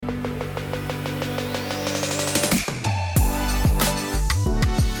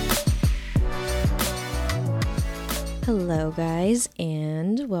Hello, guys,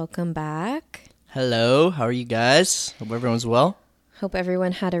 and welcome back. Hello, how are you guys? Hope everyone's well. Hope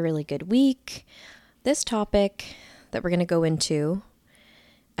everyone had a really good week. This topic that we're going to go into,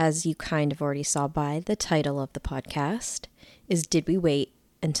 as you kind of already saw by the title of the podcast, is Did We Wait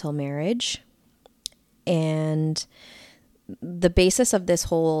Until Marriage? And the basis of this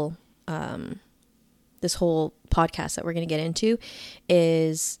whole podcast that we're going to get into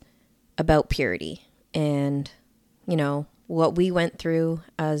is about purity and, you know, what we went through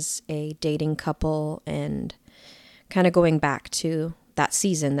as a dating couple and kind of going back to that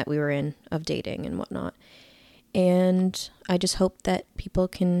season that we were in of dating and whatnot. And I just hope that people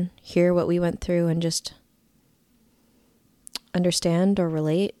can hear what we went through and just understand or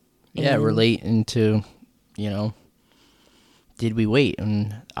relate. Yeah, relate into, did we wait?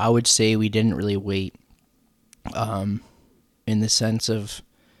 And I would say we didn't really wait, in the sense of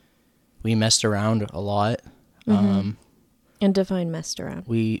we messed around a lot. And define messed around.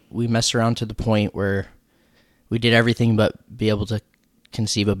 We messed around to the point where we did everything but be able to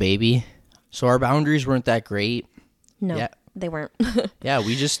conceive a baby. So our boundaries weren't that great. No, they weren't. Yeah,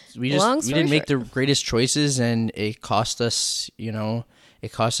 we didn't make the greatest choices, and it cost us,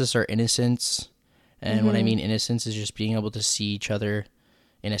 it cost us our innocence. And what I mean innocence is just being able to see each other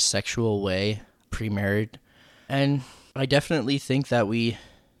in a sexual way pre-married. And I definitely think that we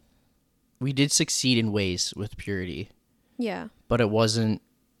did succeed in ways with purity. Yeah. But it wasn't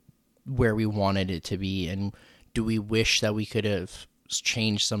where we wanted it to be. And do we wish that we could have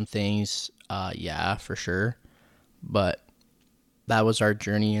changed some things? Yeah, for sure. But that was our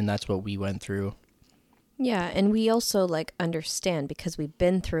journey, and that's what we went through. Yeah, and we also understand, because we've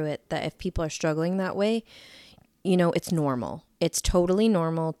been through it, that if people are struggling that way, it's normal. It's totally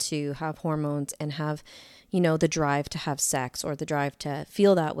normal to have hormones and have, the drive to have sex or the drive to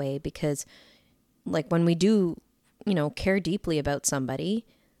feel that way, because when we do, care deeply about somebody,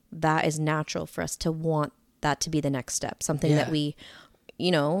 that is natural for us to want that to be the next step, something that we,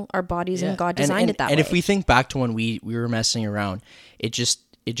 our bodies and God designed it that way. And if we think back to when we were messing around, it just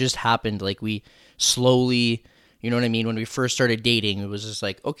happened. We slowly, you know what I mean? When we first started dating, it was just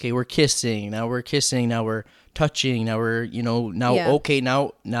okay, we're kissing, now we're touching, now we're,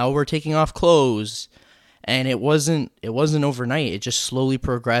 now we're taking off clothes. And it wasn't overnight. It just slowly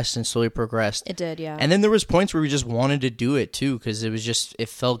progressed. It did, yeah. And then there was points where we just wanted to do it too, because it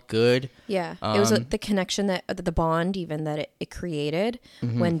felt good. Yeah, it was the connection, the bond even that it created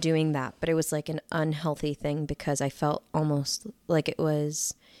when doing that. But it was an unhealthy thing, because I felt almost like it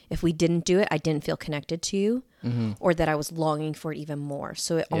was, if we didn't do it, I didn't feel connected to you, or that I was longing for it even more.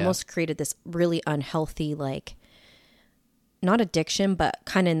 So it almost created this really unhealthy, not addiction, but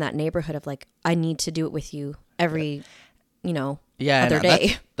kind of in that neighborhood of I need to do it with you every, other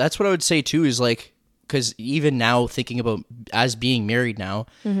day. That's what I would say too, is because even now thinking about as being married now,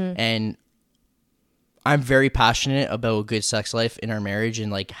 and I'm very passionate about a good sex life in our marriage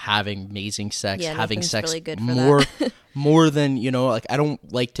and having amazing sex, having sex really good for more, that. more than, I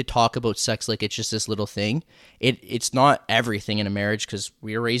don't like to talk about sex like it's just this little thing. It's not everything in a marriage, because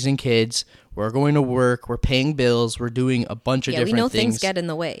we're raising kids, we're going to work, we're paying bills, we're doing a bunch of different things. We know things get in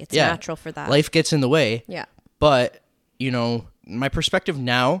the way. It's natural for that. Life gets in the way. Yeah. But, my perspective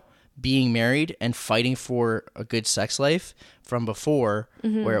now, being married and fighting for a good sex life from before,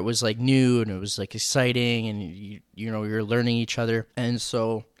 where it was new and it was exciting, and you're learning each other. And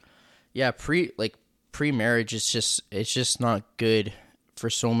so, yeah, pre-marriage, it's just not good for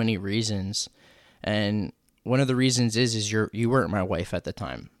so many reasons. And one of the reasons is you weren't my wife at the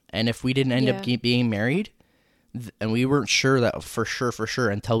time. And if we didn't end up being married, and we weren't sure that for sure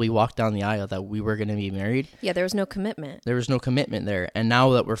until we walked down the aisle that we were going to be married. Yeah, there was no commitment. There was no commitment there. And now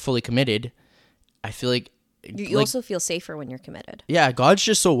that we're fully committed, I feel like you also feel safer when you're committed. Yeah, God's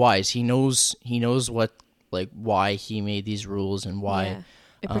just so wise. He knows what, why he made these rules and why. Yeah.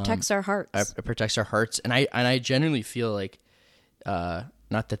 It protects our hearts. It protects our hearts. And I genuinely feel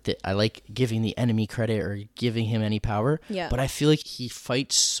not that I like giving the enemy credit or giving him any power, but I feel like he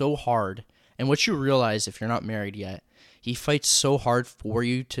fights so hard. And what you realize, if you're not married yet, he fights so hard for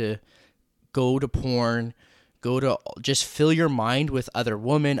you to go to porn, just fill your mind with other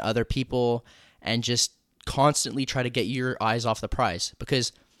women, other people, and just constantly try to get your eyes off the prize.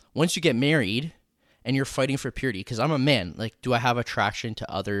 Because once you get married and you're fighting for purity, because I'm a man, do I have attraction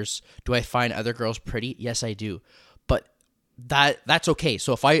to others? Do I find other girls pretty? Yes, I do. But that's okay.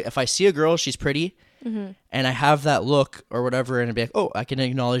 So if I see a girl, she's pretty, and I have that look or whatever, and I'd be oh, I can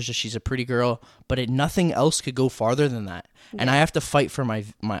acknowledge that she's a pretty girl, but nothing else could go farther than that. Yeah. And I have to fight for my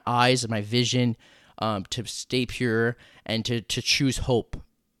eyes and my vision to stay pure and to choose hope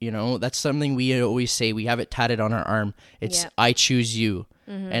You know, that's something we always say. We have it tatted on our arm. It's I choose you.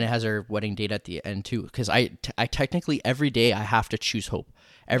 And it has our wedding date at the end too. Because I technically every day I have to choose hope.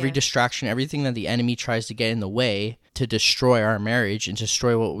 Every distraction, everything that the enemy tries to get in the way to destroy our marriage and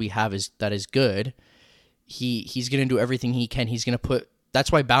destroy what we have that is good, he's going to do everything he can. He's going to put. That's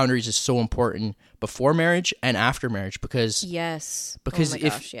why boundaries is so important before marriage and after marriage, because because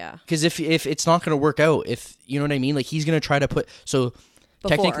if it's not going to work out, if you know what I mean, like he's going to try to put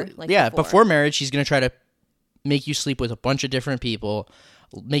before marriage, he's going to try to make you sleep with a bunch of different people,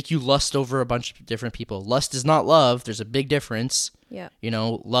 make you lust over a bunch of different people. Lust is not love. There's a big difference. Yeah. You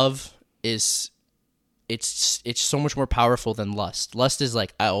know, love is it's so much more powerful than lust. Lust is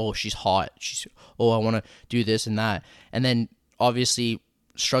like, oh, she's hot. I want to do this and that. And then obviously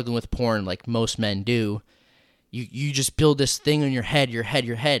struggling with porn like most men do, you just build this thing in your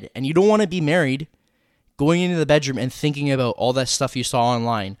head, and you don't want to be married going into the bedroom and thinking about all that stuff you saw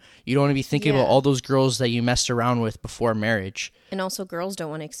online. You don't want to be thinking about all those girls that you messed around with before marriage. And also girls don't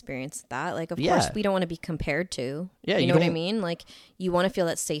want to experience that. Like, of course, we don't want to be compared to. Yeah, you know what I mean? Like, you want to feel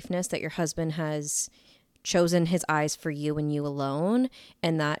that safeness that your husband has chosen his eyes for you and you alone.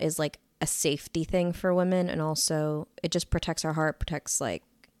 And that is like a safety thing for women. And also it just protects our heart, protects like,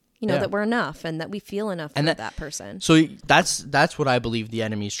 you know, that we're enough and that we feel enough for that person. So that's what I believe the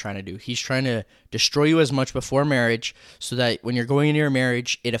enemy's trying to do. He's trying to destroy you as much before marriage so that when you're going into your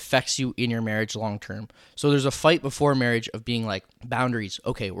marriage, it affects you in your marriage long term. So there's a fight before marriage of being like, boundaries.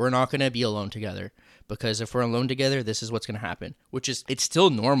 Okay, we're not going to be alone together, because if we're alone together, this is what's going to happen, which is, it's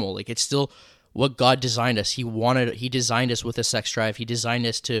still normal. Like, it's still what God designed us. He designed us with a sex drive. He designed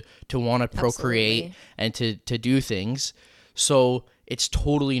us to want to procreate and to do things. So it's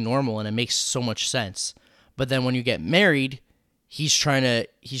totally normal and it makes so much sense. But then when you get married, he's trying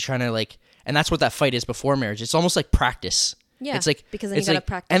to like, and that's what that fight is before marriage. It's almost like practice. Yeah. It's like, because then you gotta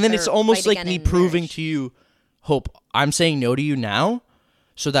practice. And then it's almost like me proving to you, Hope, I'm saying no to you now,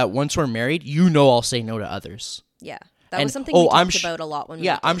 so that once we're married, you know I'll say no to others. Yeah. That was something we talked about a lot when we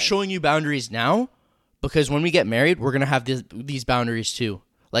were dating. I'm showing you boundaries now, because when we get married, we're going to have these boundaries too.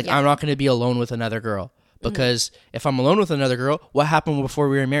 Like, I'm not going to be alone with another girl. Because if I'm alone with another girl, what happened before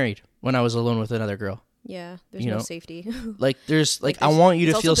we were married when I was alone with another girl? Yeah, there's no safety. Like, there's like I want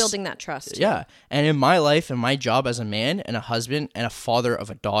you to feel building that trust. Yeah. And in my life and my job as a man and a husband and a father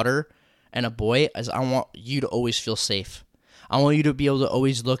of a daughter and a boy, as I want you to always feel safe. I want you to be able to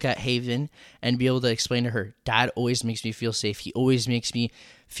always look at Haven and be able to explain to her, Dad always makes me feel safe. He always makes me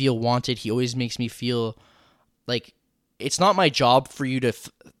feel wanted. He always makes me feel like it's not my job for you to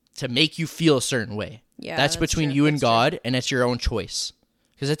make you feel a certain way. Yeah, that's between you and God, and it's your own choice.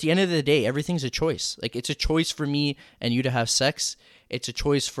 Because at the end of the day, everything's a choice. Like, it's a choice for me and you to have sex. It's a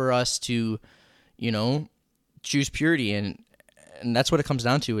choice for us to, you know, choose purity, and that's what it comes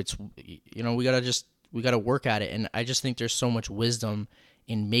down to. It's, you know, we gotta work at it, and I just think there's so much wisdom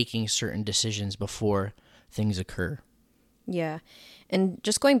in making certain decisions before things occur. Yeah, and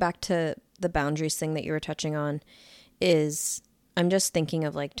just going back to the boundaries thing that you were touching on is, I'm just thinking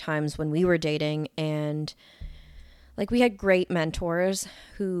of like times when we were dating, and like we had great mentors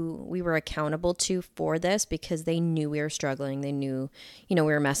who we were accountable to for this, because they knew we were struggling. They knew, you know,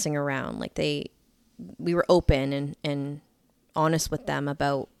 we were messing around. Like we were open and honest with them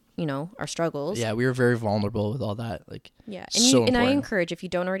about, you know, our struggles. Yeah, we were very vulnerable with all that. Like, yeah, and I encourage, if you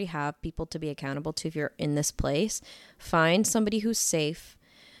don't already have people to be accountable to, if you're in this place, find somebody who's safe.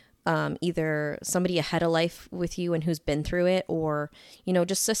 Either somebody ahead of life with you and who's been through it, or, you know,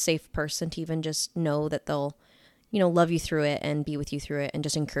 just a safe person to even just know that they'll, you know, love you through it and be with you through it and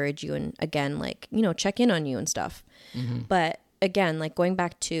just encourage you, and again, like, you know, check in on you and stuff. Mm-hmm. But again, like going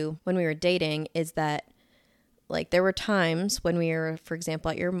back to when we were dating, is that like there were times when we were, for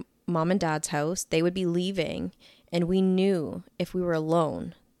example, at your mom and dad's house, they would be leaving, and we knew if we were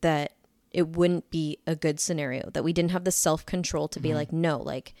alone that it wouldn't be a good scenario, that we didn't have the self-control to be like, no,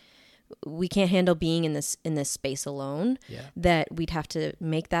 like, we can't handle being in this space alone. Yeah. That we'd have to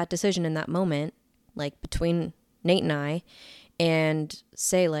make that decision in that moment, like between Nate and I, and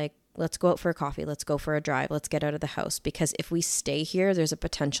say like, let's go out for a coffee, let's go for a drive, let's get out of the house, because if we stay here, there's a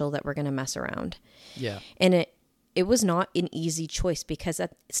potential that we're going to mess around. Yeah. And it was not an easy choice, because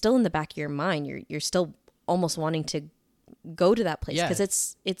that's still in the back of your mind, you're still almost wanting to go to that place,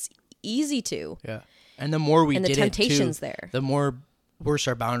 because it's easy to. Yeah. And the more we did it, the temptation's there, the more worse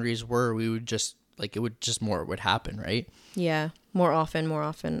our boundaries were. We would just like, it would just more would happen, right? Yeah, more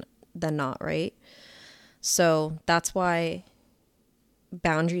often than not, right? So that's why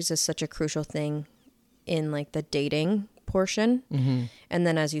boundaries is such a crucial thing in like the dating portion. Mm-hmm. And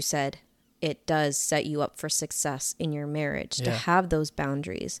then, as you said, it does set you up for success in your marriage to have those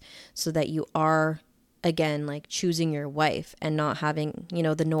boundaries so that you are, again, like choosing your wife and not having, you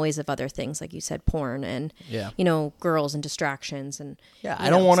know, the noise of other things, like you said, porn and, you know, girls and distractions. And I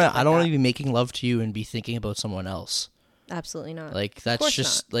don't want to be making love to you and be thinking about someone else. Absolutely not. Like, that's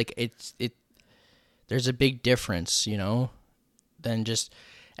just not. Like, there's a big difference, you know, than just,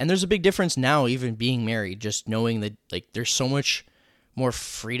 and there's a big difference now, even being married, just knowing that, like, there's so much more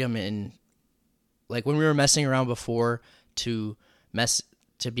freedom in, like, when we were messing around before to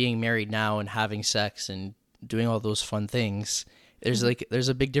being married now and having sex and doing all those fun things, there's like, there's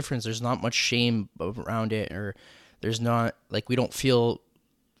a big difference. There's not much shame around it, or there's not, like, we don't feel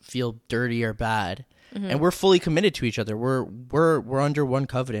dirty or bad. And we're fully committed to each other. We're under one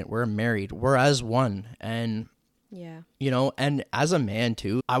covenant. We're married. We're as one. And you know, and as a man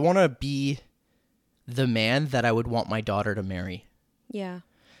too, I want to be the man that I would want my daughter to marry. Yeah.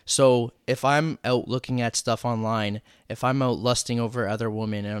 So if I'm out looking at stuff online, if I'm out lusting over other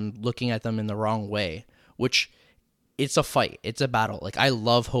women and I'm looking at them in the wrong way, which it's a fight, it's a battle. Like, I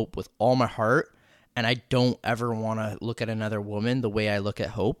love Hope with all my heart, and I don't ever want to look at another woman the way I look at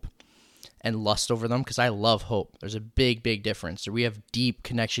Hope and lust over them, because I love Hope. There's a big, big difference. We have deep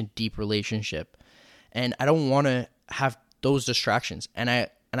connection, deep relationship, and I don't want to have those distractions. And I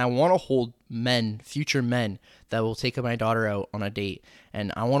want to hold men, future men, that will take my daughter out on a date,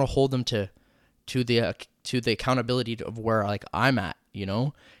 and I want to hold them to the accountability of where, like, I'm at, you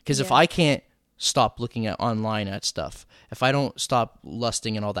know? Because if I can't stop looking at online at stuff, if I don't stop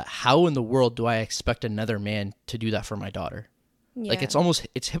lusting and all that, how in the world do I expect another man to do that for my daughter? Like,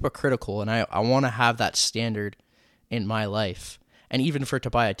 it's hypocritical, and I want to have that standard in my life. And even for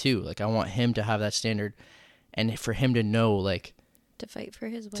Tobiah too, like, I want him to have that standard, and for him to know, like, to fight for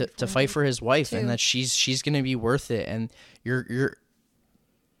his wife, to fight for his wife, and that she's going to be worth it. And you're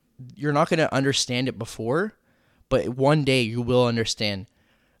not going to understand it before, but one day you will understand.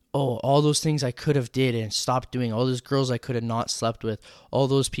 Oh, all those things I could have did and stopped doing, all those girls I could have not slept with, all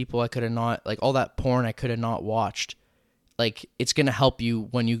those people I could have not, like, all that porn I could have not watched. Like, it's going to help you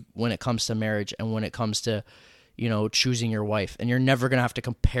when it comes to marriage and when it comes to, you know, choosing your wife. And you're never going to have to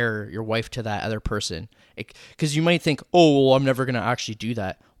compare your wife to that other person. Because you might think, oh, well, I'm never going to actually do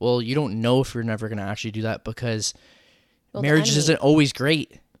that. Well, you don't know if you're never going to actually do that, because marriage isn't always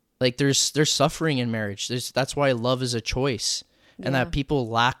great. Like, there's suffering in marriage. That's why love is a choice. And that people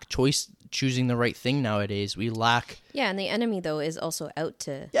lack choosing the right thing nowadays. We lack. Yeah, and the enemy, though, is also out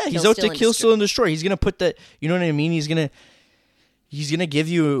to he's out to kill, steal, and destroy. He's gonna put that. You know what I mean? He's gonna give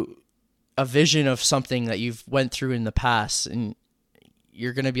you a vision of something that you've went through in the past, and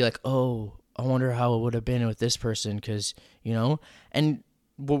you're gonna be like, oh, I wonder how it would have been with this person, because, you know. And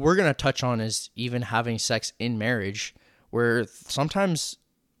what we're gonna touch on is even having sex in marriage, where sometimes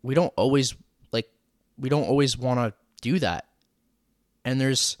we don't always want to do that. And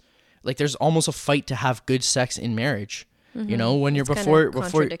there's almost a fight to have good sex in marriage, you know, when you're before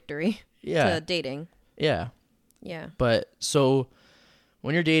contradictory to dating. Yeah. But so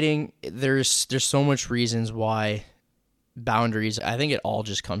when you're dating, there's so much reasons why boundaries. I think it all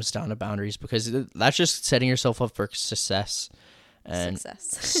just comes down to boundaries, because that's just setting yourself up for success and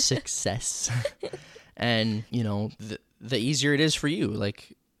success. And, you know, the easier it is for you,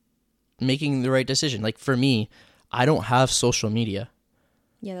 like, making the right decision. Like, for me, I don't have social media.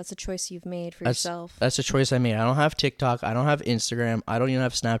 Yeah, that's a choice you've made for yourself. That's a choice I made. I don't have TikTok. I don't have Instagram. I don't even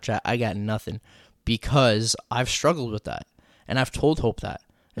have Snapchat. I got nothing, because I've struggled with that. And I've told Hope that.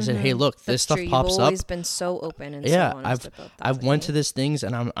 I said, hey, look, this stuff pops up. You've always been so open and so honest about that. I've went to these things,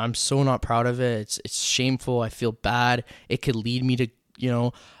 and I'm so not proud of it. It's shameful. I feel bad. It could lead me to, you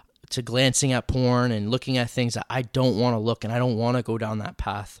know, to glancing at porn and looking at things that I don't want to look, and I don't want to go down that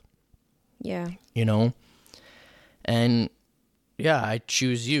path. Yeah. You know? And yeah, I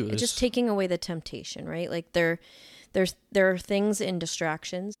choose you. It's just taking away the temptation, right? Like, there are things and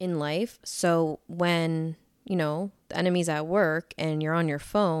distractions in life. So when, you know, the enemy's at work and you're on your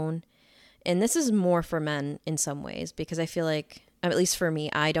phone, and this is more for men in some ways, because I feel like, at least for me,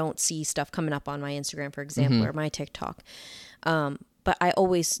 I don't see stuff coming up on my Instagram, for example, or my TikTok. But I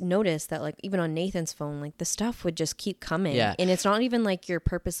always notice that, like, even on Nathan's phone, like, the stuff would just keep coming. Yeah. And it's not even like you're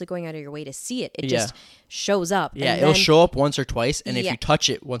purposely going out of your way to see it. It just shows up. Yeah, it'll show up once or twice. And if you touch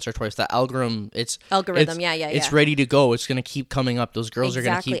it once or twice, that algorithm, it's ready to go. It's going to keep coming up. Those girls are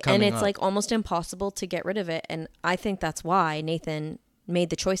going to keep coming up. And it's like almost impossible to get rid of it. And I think that's why Nathan made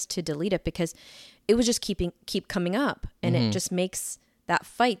the choice to delete it, because it was just keep coming up. And it just makes that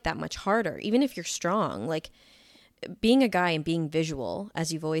fight that much harder. Even if you're strong, like, being a guy and being visual,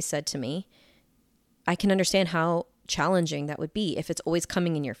 as you've always said to me, I can understand how challenging that would be if it's always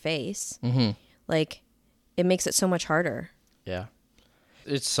coming in your face. Mm-hmm. Like, it makes it so much harder. Yeah.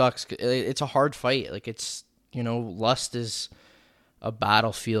 It sucks. It's a hard fight. Like, it's, you know, lust is a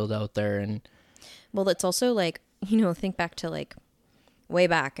battlefield out there. And well, it's also like, you know, think back to like way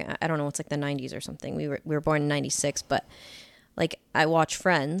back. I don't know, it's like the 90s or something. We were born in 96, but like I watch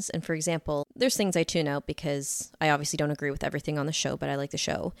Friends, and for example, there's things I tune out because I obviously don't agree with everything on the show, but I like the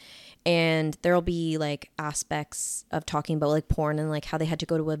show. And there'll be like aspects of talking about like porn and like how they had to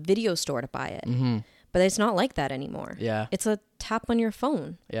go to a video store to buy it. mm-hmm. But it's not like that anymore. Yeah. It's a tap on your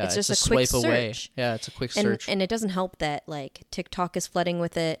phone. Yeah, it's just a quick swipe search. away. Yeah, it's a quick search. And it doesn't help that like TikTok is flooding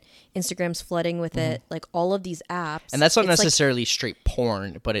with it, Instagram's flooding with it, like all of these apps. And that's not necessarily like, straight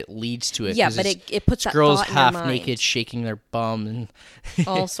porn, but it leads to it. Yeah, but it puts that girls thought in half your mind. naked shaking their bum and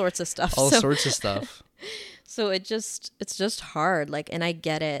all sorts of stuff. All sorts of stuff. So it's just hard. Like, and I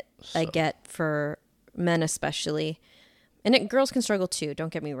get it. So. I get for men especially, and girls can struggle too.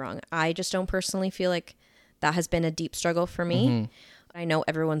 Don't get me wrong. I just don't personally feel like that has been a deep struggle for me. Mm-hmm. I know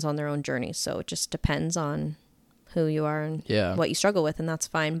everyone's on their own journey, so it just depends on who you are and what you struggle with, and that's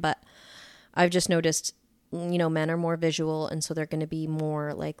fine. But I've just noticed, you know, men are more visual, and so they're going to be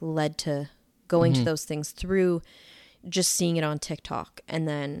more like led to going to those things through just seeing it on TikTok. And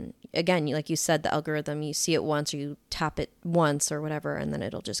then again, like you said, the algorithm, you see it once or you tap it once or whatever, and then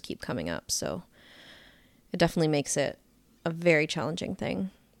it'll just keep coming up. So it definitely makes it a very challenging thing.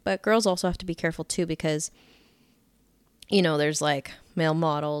 But girls also have to be careful too, because, you know, there's like male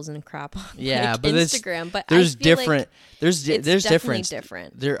models and crap on like but Instagram. But there's different. Like there's difference.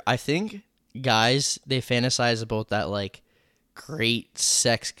 Different. There, I think guys, they fantasize about that like great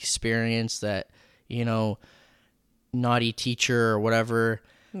sex experience, that, you know, naughty teacher or whatever.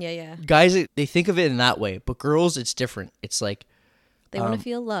 Yeah. Guys, they think of it in that way, but girls, it's different. It's like they want to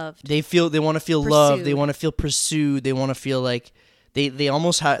feel loved. They want to feel loved. They want to feel pursued. They want to feel like they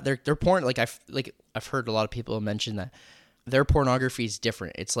almost have their porn. Like I've heard a lot of people mention that their pornography is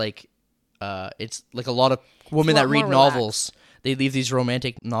different. It's like a lot of women that read novels. They leave these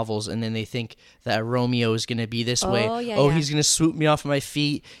romantic novels, and then they think that Romeo is going to be this way. He's going to swoop me off my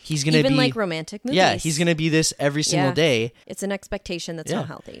feet. He's going to be even like romantic movies. Yeah, he's going to be this every single day. It's an expectation that's not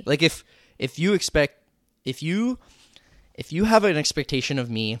healthy. Like if you have an expectation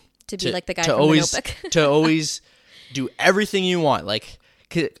of me to be like the guy from The Notebook, to always do everything you want. Like,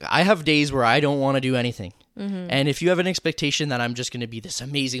 I have days where I don't want to do anything. Mm-hmm. And if you have an expectation that I'm just going to be this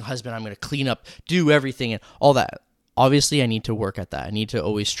amazing husband, I'm going to clean up, do everything and all that. Obviously, I need to work at that. I need to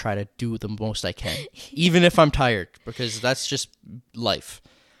always try to do the most I can, even if I'm tired, because that's just life.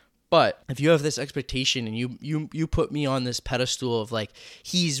 But if you have this expectation and you put me on this pedestal of like,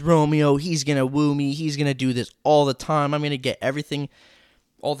 he's Romeo, he's going to woo me, he's going to do this all the time, I'm going to get everything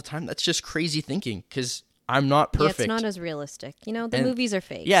all the time, that's just crazy thinking, because I'm not perfect. Yeah, it's not as realistic. You know, the movies are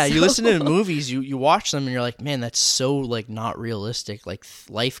fake. Yeah, so. You listen to the movies, you watch them, and you're like, man, that's so like not realistic. Like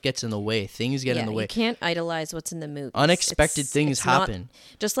life gets in the way, things get in the way. You can't idolize what's in the movie. Unexpected things happen.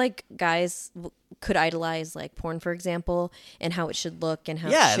 Just like guys could idolize like porn, for example, and how it should look and how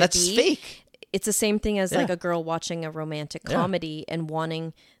it should be. That's fake. It's the same thing as like a girl watching a romantic comedy and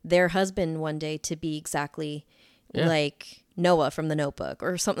wanting their husband one day to be exactly like Noah from The Notebook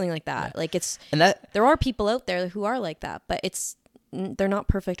or something like that. Like there are people out there who are like that, but they're not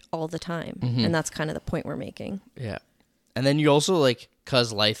perfect all the time. Mm-hmm. And that's kind of the point we're making. Yeah. And then you also like,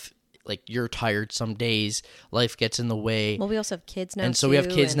 cause life, like you're tired some days, life gets in the way. Well, we also have kids now. And so we have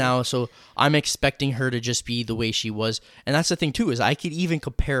kids now. So I'm expecting her to just be the way she was. And that's the thing too, is I could even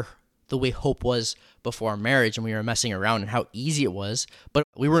compare the way Hope was before our marriage and we were messing around and how easy it was, but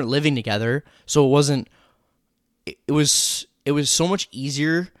we weren't living together. So it was so much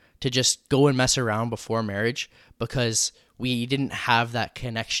easier to just go and mess around before marriage because we didn't have that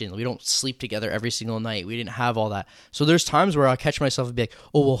connection. We don't sleep together every single night. We didn't have all that. So there's times where I'll catch myself and be like,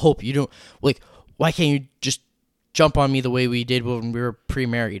 oh, well, Hope, you don't, like, why can't you just jump on me the way we did when we were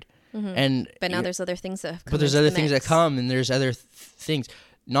pre-married? Mm-hmm. But now there's other things that have come. But there's other things that come, and there's other things.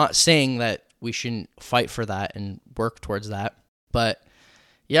 Not saying that we shouldn't fight for that and work towards that. But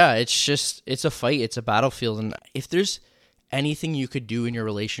yeah, it's a fight. It's a battlefield. And if there's anything you could do in your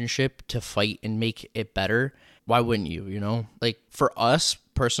relationship to fight and make it better, why wouldn't you, you know? Like for us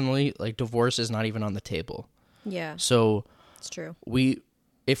personally, like divorce is not even on the table. Yeah. So it's true.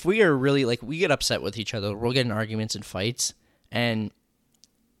 If we are really like, we get upset with each other, we'll get in arguments and fights, and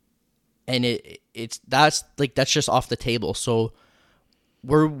that's just off the table. So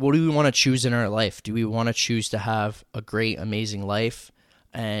what do we want to choose in our life? Do we want to choose to have a great, amazing life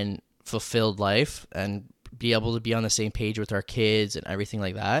and fulfilled life and be able to be on the same page with our kids and everything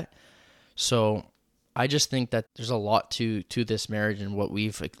like that? So I just think that there's a lot to this marriage and what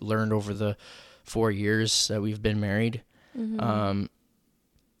we've like, learned over the 4 years that we've been married. Mm-hmm.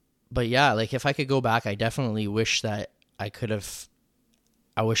 But yeah, like if I could go back, I definitely wish that I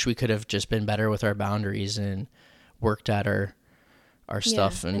wish we could have just been better with our boundaries and worked at our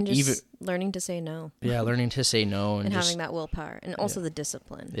stuff, and just even learning to say no. Yeah, learning to say no, and having that willpower, and also the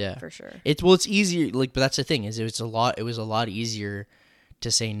discipline. Yeah, for sure. It's easier. Like, but that's the thing, is it was a lot easier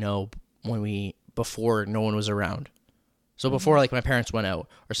to say no before no one was around. So before like my parents went out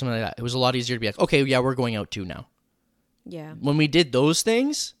or something like that, it was a lot easier to be like, okay, yeah, we're going out too now. Yeah. When we did those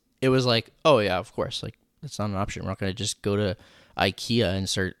things, it was like, oh yeah, of course, like that's not an option. We're not going to just go to IKEA and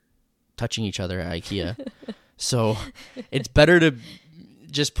start touching each other at IKEA. So it's better to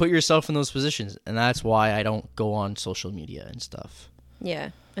just put yourself in those positions. And that's why I don't go on social media and stuff. Yeah.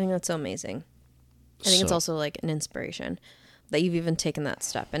 I think that's so amazing. I think it's also like an inspiration that you've even taken that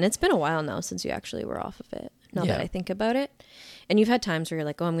step. And it's been a while now since you actually were off of it. Now that I think about it. And you've had times where you're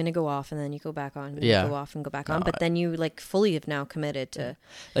like, oh, I'm going to go off, and then you go back on, and you go off and go back on. But then you like fully have now committed to.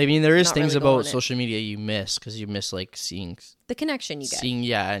 I mean, there is things about social media you miss, because you miss like seeing the connection you get.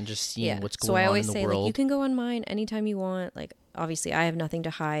 And just seeing what's going on in the world. So I always say, like, you can go on mine anytime you want. Like, obviously, I have nothing to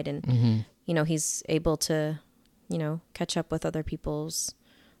hide, and you know, he's able to, you know, catch up with other people's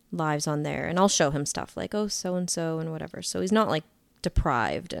lives on there, and I'll show him stuff like, oh, so and whatever. So he's not like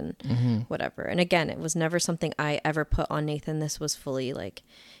deprived and whatever. And again, it was never something I ever put on Nathan. This was fully like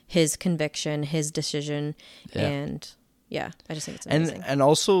his conviction, his decision. And I just think it's amazing. And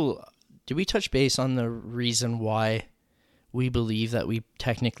also, did we touch base on the reason why we believe that we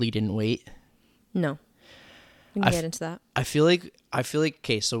technically didn't wait? No. We can get into that. I feel like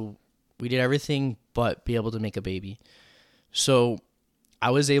okay, so we did everything but be able to make a baby. So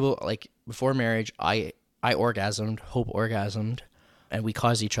I was able, like, before marriage, I orgasmed, Hope orgasmed, and we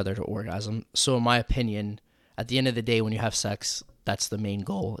caused each other to orgasm. So in my opinion, at the end of the day, when you have sex, that's the main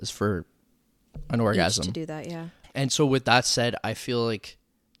goal, is for an orgasm. To do that, yeah. And so with that said, I feel like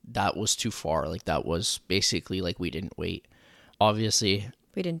that was too far. Like, that was basically like we didn't wait. Obviously.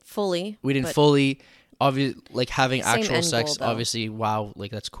 We didn't fully. Like, having actual sex, goal, obviously, wow,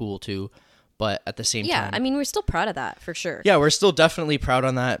 like, that's cool too. But at the same time... Yeah, I mean, we're still proud of that, for sure. Yeah, we're still definitely proud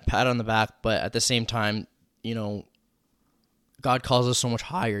on that, pat on the back. But at the same time, you know, God calls us so much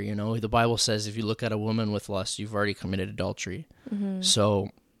higher, you know. The Bible says if you look at a woman with lust, you've already committed adultery. So,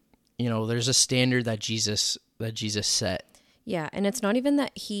 you know, there's a standard that Jesus set. Yeah, and it's not even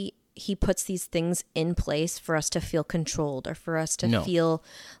that he puts these things in place for us to feel controlled, or for us to feel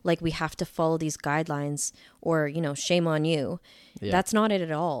like we have to follow these guidelines, or, you know, shame on you. Yeah. That's not it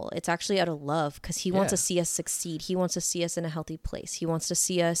at all. It's actually out of love, because he wants to see us succeed. He wants to see us in a healthy place. He wants to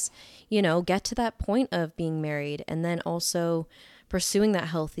see us, you know, get to that point of being married, and then also pursuing that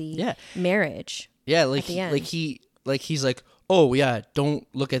healthy marriage. Yeah, like he's like, oh yeah, don't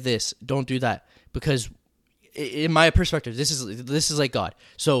look at this, don't do that, because in my perspective, this is like God.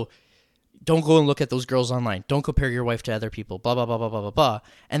 So don't go and look at those girls online. Don't compare your wife to other people. Blah blah blah blah blah blah blah.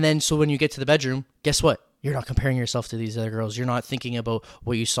 And then so when you get to the bedroom, guess what? You're not comparing yourself to these other girls. You're not thinking about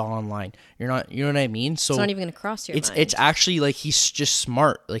what you saw online. You're not, you know what I mean? So it's not even going to cross your mind. It's actually like he's just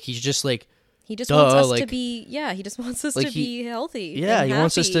smart. Like he's just like, he just wants us to be, he just wants us to be healthy. Yeah, he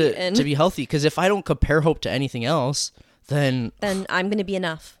wants us to be healthy. Because if I don't compare Hope to anything else, then I'm going to be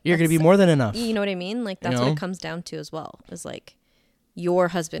enough. You're going to be more than enough. You know what I mean? Like, that's what it comes down to as well. Is like, your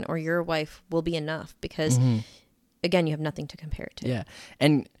husband or your wife will be enough, because again, you have nothing to compare it to. Yeah.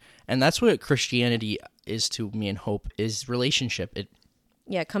 And that's what Christianity is to me and Hope, is relationship. It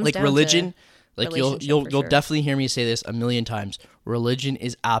comes like down religion. To like you'll definitely hear me say this a million times. Religion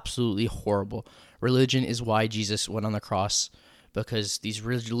is absolutely horrible. Religion is why Jesus went on the cross, because these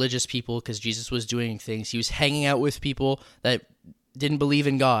religious people, because Jesus was doing things, he was hanging out with people that didn't believe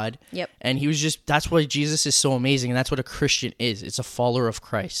in God. Yep. And he was that's why Jesus is so amazing, and that's what a Christian is. It's a follower of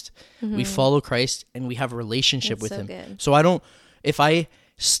Christ. We follow Christ, and we have a relationship with him. Good. So if I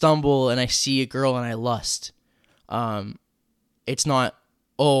stumble and I see a girl and I lust, it's not,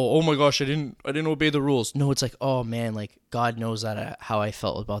 oh my gosh, I didn't obey the rules. No, it's like, oh man, like God knows that how I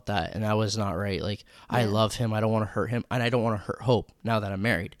felt about that, and that was not right. Like, I love him, I don't want to hurt him, and I don't want to hurt Hope now that I'm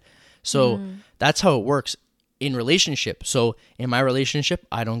married. So that's how it works in relationship. So in my relationship,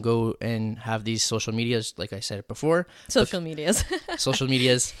 I don't go and have these social medias, like I said before. Social medias,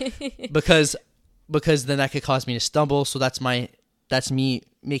 because then that could cause me to stumble. So that's me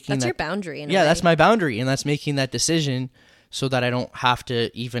making your boundary. That's my boundary, and that's making that decision so that I don't have to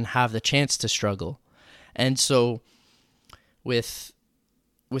even have the chance to struggle. And so with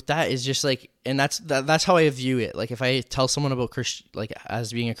with that is just like, and that's how I view it. Like if I tell someone about Christian, like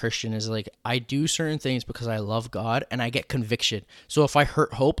as being a Christian, is like I do certain things because I love God and I get conviction. So if I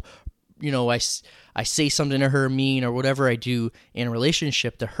hurt Hope, you know, I say something to her mean or whatever I do in a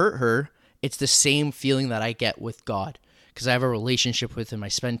relationship to hurt her, it's the same feeling that I get with God because I have a relationship with him. I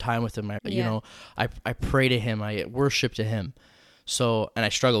spend time with him. You know, I pray to him. I worship to him. So, and I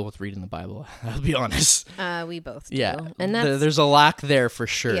struggle with reading the Bible. I'll be honest. We both do. Yeah, and there's a lack there for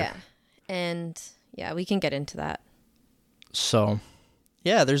sure. Yeah, and yeah, we can get into that. So,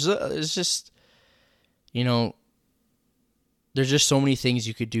 yeah, there's just, you know, there's just so many things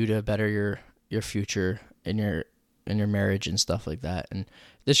you could do to better your future in your marriage and stuff like that. And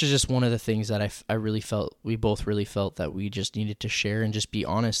this is just one of the things that I really felt, we both really felt that we just needed to share and just be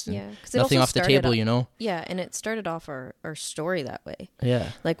honest and nothing off the table, you know? Yeah, and it started off our story that way.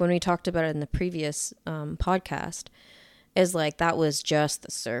 Yeah. Like when we talked about it in the previous podcast, is like that was just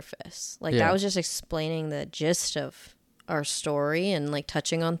the surface. Like that was just explaining the gist of our story and like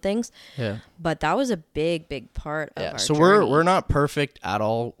touching on things. Yeah. But that was a big part of our so journey. we're not perfect at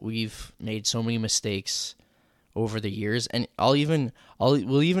all. We've made so many mistakes over the years, and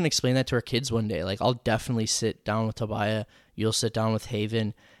we'll even explain that to our kids one day. Like I'll definitely sit down with Tobiah, you'll sit down with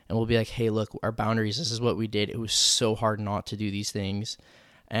Haven, and we'll be like, hey, look, our boundaries, this is what we did. It was so hard not to do these things.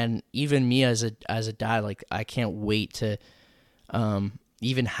 And even me as a dad, like I can't wait to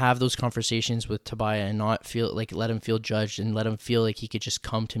even have those conversations with Tobiah and not feel like, let him feel judged and let him feel like he could just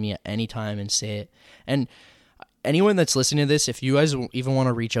come to me at any time and say it. And anyone that's listening to this, if you guys even want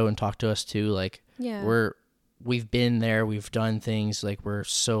to reach out and talk to us too, like we've been there, we've done things, like we're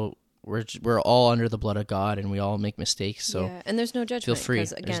all under the blood of God and we all make mistakes. So and there's no judgment. Feel free.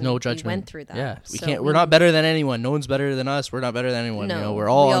 Again, there's no judgment. We went through that. Yeah, we're not better than anyone. No one's better than us. We're not better than anyone. No, you know, we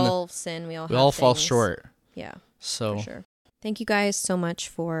all sin. We all fall short. Yeah. So for sure. Thank you guys so much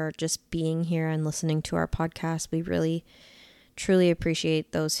for just being here and listening to our podcast. We really, truly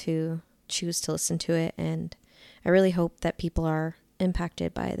appreciate those who choose to listen to it. And I really hope that people are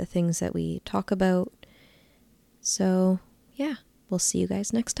impacted by the things that we talk about. So, yeah, we'll see you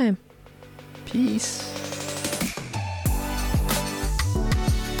guys next time. Peace.